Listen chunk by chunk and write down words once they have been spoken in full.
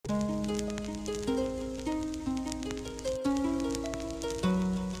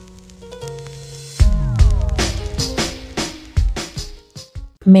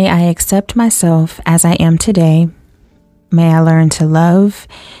May I accept myself as I am today. May I learn to love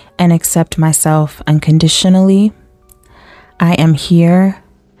and accept myself unconditionally. I am here.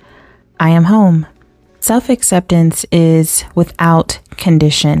 I am home. Self-acceptance is without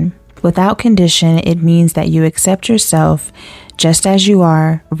condition. Without condition, it means that you accept yourself just as you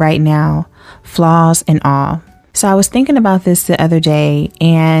are right now, flaws and all. So I was thinking about this the other day,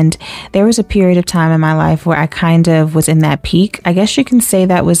 and there was a period of time in my life where I kind of was in that peak. I guess you can say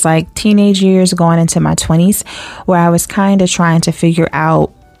that was like teenage years going into my 20s, where I was kind of trying to figure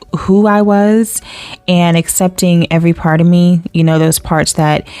out who I was and accepting every part of me, you know, those parts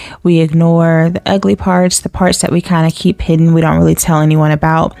that we ignore, the ugly parts, the parts that we kind of keep hidden, we don't really tell anyone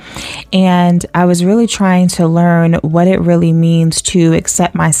about. And I was really trying to learn what it really means to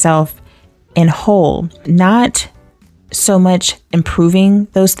accept myself in whole, not so much improving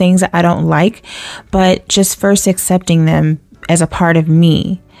those things that I don't like, but just first accepting them as a part of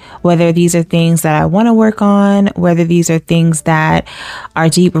me. Whether these are things that I want to work on, whether these are things that are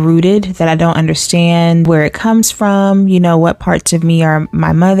deep rooted that I don't understand where it comes from, you know, what parts of me are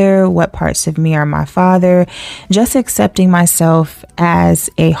my mother, what parts of me are my father, just accepting myself as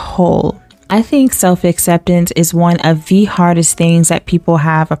a whole. I think self-acceptance is one of the hardest things that people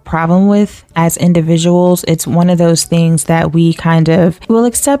have a problem with as individuals. It's one of those things that we kind of will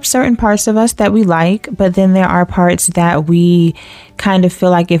accept certain parts of us that we like, but then there are parts that we kind of feel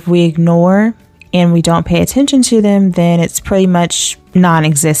like if we ignore and we don't pay attention to them, then it's pretty much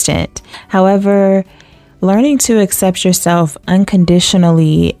non-existent. However, learning to accept yourself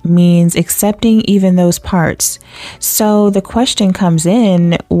unconditionally means accepting even those parts. So the question comes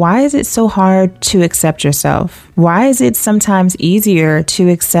in, why is it so hard to accept yourself? Why is it sometimes easier to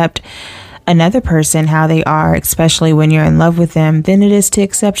accept another person, how they are, especially when you're in love with them, than it is to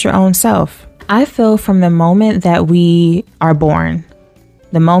accept your own self? I feel from the moment that we are born,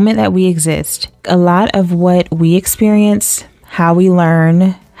 the moment that we exist, a lot of what we experience, how we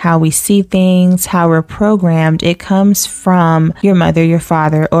learn, how we see things, how we're programmed, it comes from your mother, your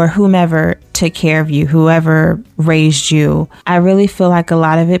father, or whomever took care of you, whoever raised you. I really feel like a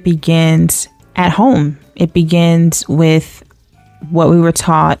lot of it begins at home. It begins with what we were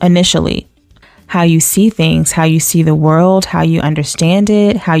taught initially, how you see things, how you see the world, how you understand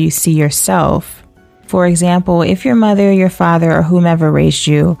it, how you see yourself. For example, if your mother, your father, or whomever raised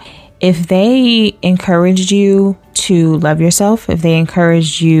you, if they encouraged you to love yourself, if they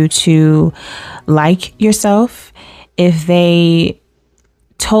encouraged you to like yourself, if they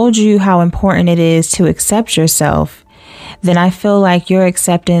told you how important it is to accept yourself, then I feel like your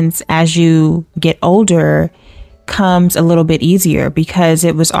acceptance as you get older comes a little bit easier because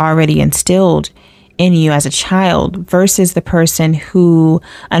it was already instilled in you as a child versus the person who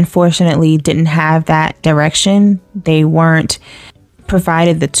unfortunately didn't have that direction. They weren't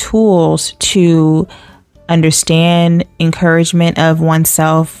provided the tools to understand encouragement of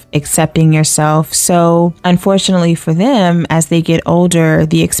oneself, accepting yourself. So unfortunately for them, as they get older,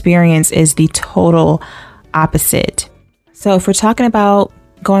 the experience is the total opposite. So if we're talking about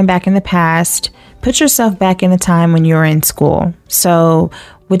going back in the past, put yourself back in the time when you were in school. So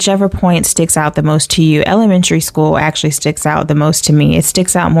whichever point sticks out the most to you. Elementary school actually sticks out the most to me. It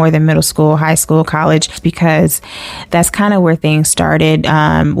sticks out more than middle school, high school, college, because that's kind of where things started,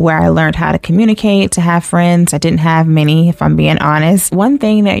 where I learned how to communicate, to have friends. I didn't have many, if I'm being honest. One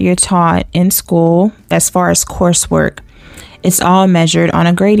thing that you're taught in school, as far as coursework, it's all measured on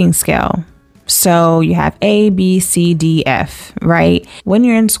a grading scale. So you have A, B, C, D, F, right? When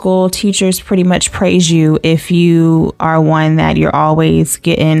you're in school, teachers pretty much praise you if you are one that you're always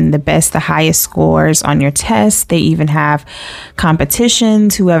getting the best, the highest scores on your tests. They even have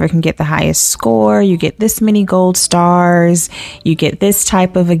competitions. Whoever can get the highest score, you get this many gold stars, you get this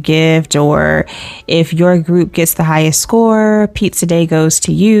type of a gift, or if your group gets the highest score, pizza day goes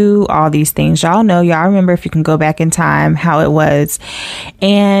to you, all these things. Y'all know, y'all remember if you can go back in time how it was.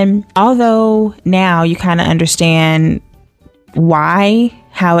 And although now you kind of understand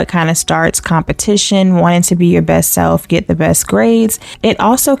how it kind of starts competition, wanting to be your best self, get the best grades, it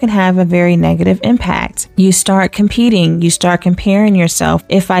also can have a very negative impact. You start competing, you start comparing yourself.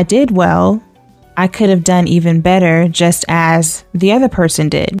 If I did well, I could have done even better just as the other person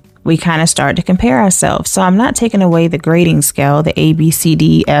did. We kind of start to compare ourselves. So I'm not taking away the grading scale, the A, B, C,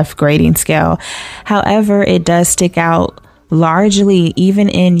 D, F grading scale. However, it does stick out largely, even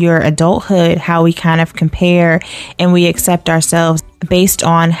in your adulthood, how we kind of compare and we accept ourselves based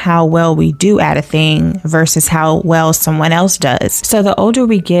on how well we do at a thing versus how well someone else does. So the older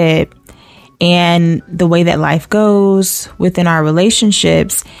we get and the way that life goes within our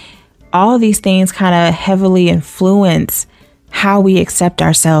relationships, all of these things kind of heavily influence how we accept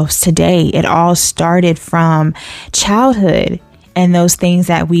ourselves today. It all started from childhood and those things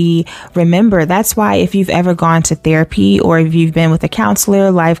that we remember. That's why if you've ever gone to therapy or if you've been with a counselor,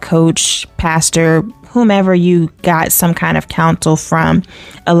 life coach, pastor, whomever you got some kind of counsel from,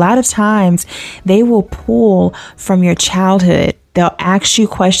 a lot of times they will pull from your childhood. They'll ask you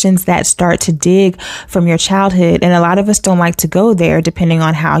questions that start to dig from your childhood. And a lot of us don't like to go there depending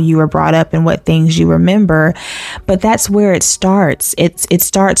on how you were brought up and what things you remember. But that's where it starts. It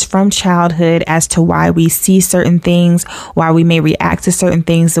starts from childhood as to why we see certain things, why we may react to certain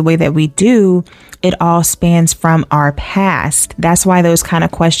things the way that we do. It all spans from our past. That's why those kind of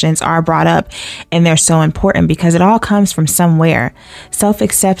questions are brought up and they're so important because it all comes from somewhere.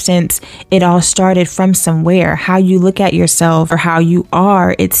 Self-acceptance, it all started from somewhere. How you look at yourself or how you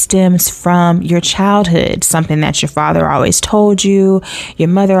are, it stems from your childhood. Something that your father always told you, your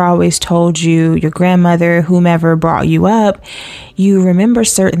mother always told you, your grandmother, whomever brought you up. You remember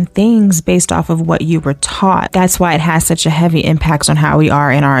certain things based off of what you were taught. That's why it has such a heavy impact on how we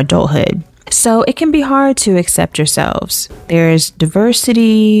are in our adulthood. So it can be hard to accept yourselves. There's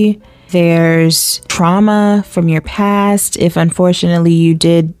diversity, there's trauma from your past. If unfortunately you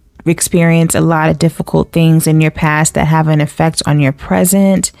did experience a lot of difficult things in your past that have an effect on your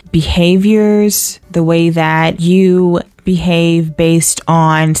present, behaviors, the way that you behave based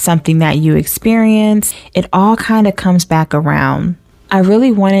on something that you experience, it all kind of comes back around. I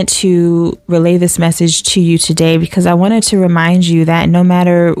really wanted to relay this message to you today because I wanted to remind you that no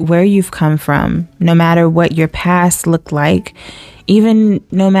matter where you've come from, no matter what your past looked like, even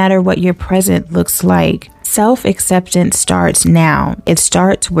no matter what your present looks like, self-acceptance starts now. It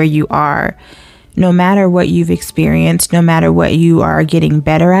starts where you are. No matter what you've experienced, no matter what you are getting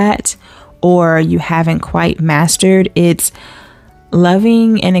better at or you haven't quite mastered, it's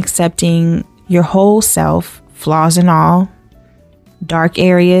loving and accepting your whole self, flaws and all. Dark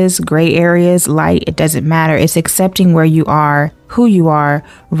areas, gray areas, light, it doesn't matter. It's accepting where you are, who you are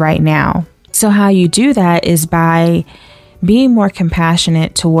right now. So how you do that is by being more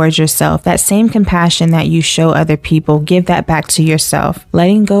compassionate towards yourself. That same compassion that you show other people, give that back to yourself.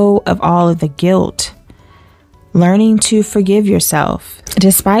 Letting go of all of the guilt. Learning to forgive yourself.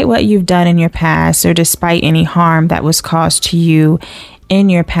 Despite what you've done in your past or despite any harm that was caused to you in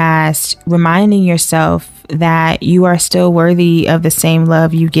your past, reminding yourself that you are still worthy of the same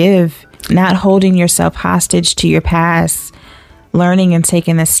love you give, not holding yourself hostage to your past, learning and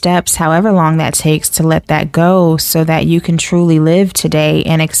taking the steps, however long that takes, to let that go so that you can truly live today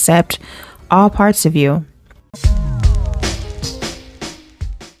and accept all parts of you.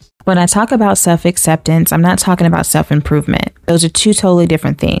 When I talk about self-acceptance, I'm not talking about self-improvement. Those are two totally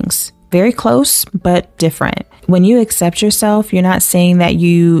different things. Very close, but different. When you accept yourself, you're not saying that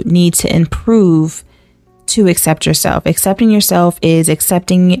you need to improve to accept yourself. Accepting yourself is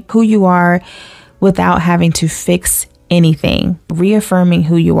accepting who you are without having to fix anything, reaffirming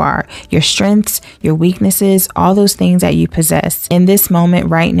who you are, your strengths, your weaknesses, all those things that you possess in this moment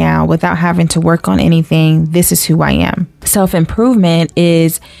right now without having to work on anything. This is who I am. Self-improvement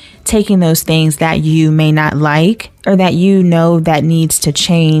is taking those things that you may not like or that you know that needs to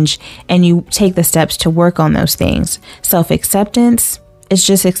change and you take the steps to work on those things. Self-acceptance is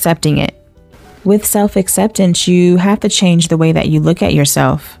just accepting it. With self-acceptance, you have to change the way that you look at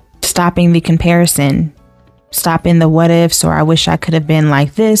yourself, stopping the comparison, stopping the what ifs, or I wish I could have been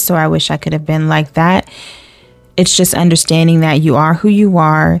like this, or I wish I could have been like that. It's just understanding that you are who you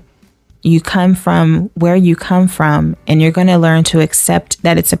are. You come from where you come from, and you're going to learn to accept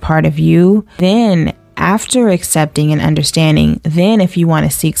that it's a part of you. Then after accepting and understanding, then if you want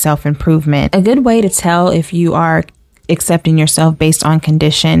to seek self-improvement, a good way to tell if you are accepting yourself based on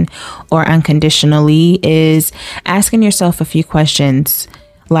condition or unconditionally is asking yourself a few questions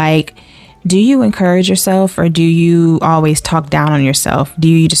like, do you encourage yourself or do you always talk down on yourself? Do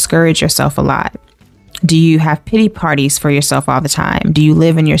you discourage yourself a lot? Do you have pity parties for yourself all the time? Do you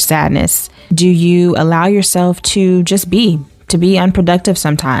live in your sadness? Do you allow yourself to just be unproductive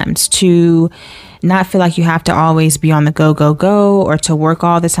sometimes, to not feel like you have to always be on the go, go, go, or to work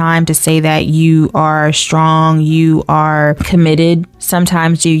all the time to say that you are strong, you are committed?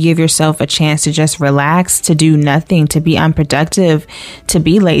 Sometimes do you give yourself a chance to just relax, to do nothing, to be unproductive, to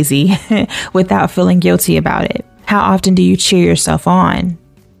be lazy without feeling guilty about it? How often do you cheer yourself on?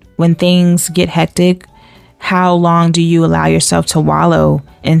 When things get hectic, how long do you allow yourself to wallow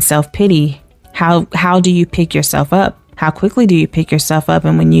in self-pity? How do you pick yourself up? How quickly do you pick yourself up?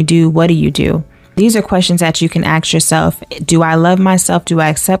 And when you do, what do you do? These are questions that you can ask yourself. Do I love myself? Do I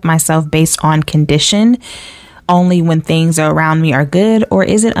accept myself based on condition? Only when things around me are good? Or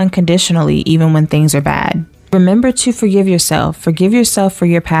is it unconditionally, even when things are bad? Remember to forgive yourself. Forgive yourself for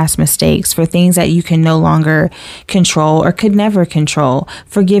your past mistakes, for things that you can no longer control or could never control.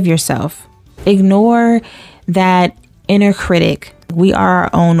 Forgive yourself. Ignore that inner critic. We are our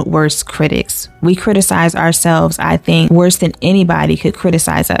own worst critics. We criticize ourselves, I think, worse than anybody could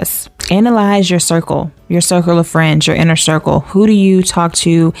criticize us. Analyze your circle of friends, your inner circle. Who do you talk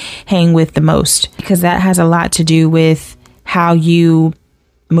to, hang with the most? Because that has a lot to do with how you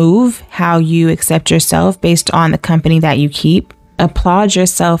move, how you accept yourself based on the company that you keep. Applaud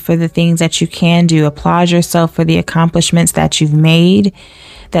yourself for the things that you can do. Applaud yourself for the accomplishments that you've made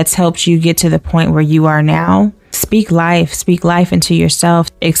that's helped you get to the point where you are now. Speak life into yourself.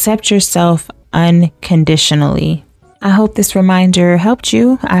 Accept yourself unconditionally. I hope this reminder helped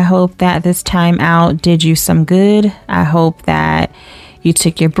you. I hope that this time out did you some good. I hope that you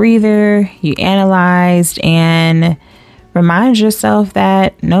took your breather, you analyzed, and remind yourself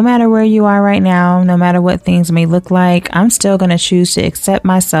that no matter where you are right now, no matter what things may look like, I'm still going to choose to accept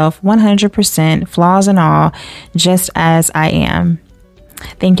myself 100%, flaws and all, just as I am.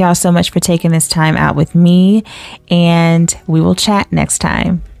 Thank y'all so much for taking this time out with me, and we will chat next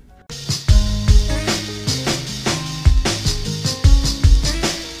time.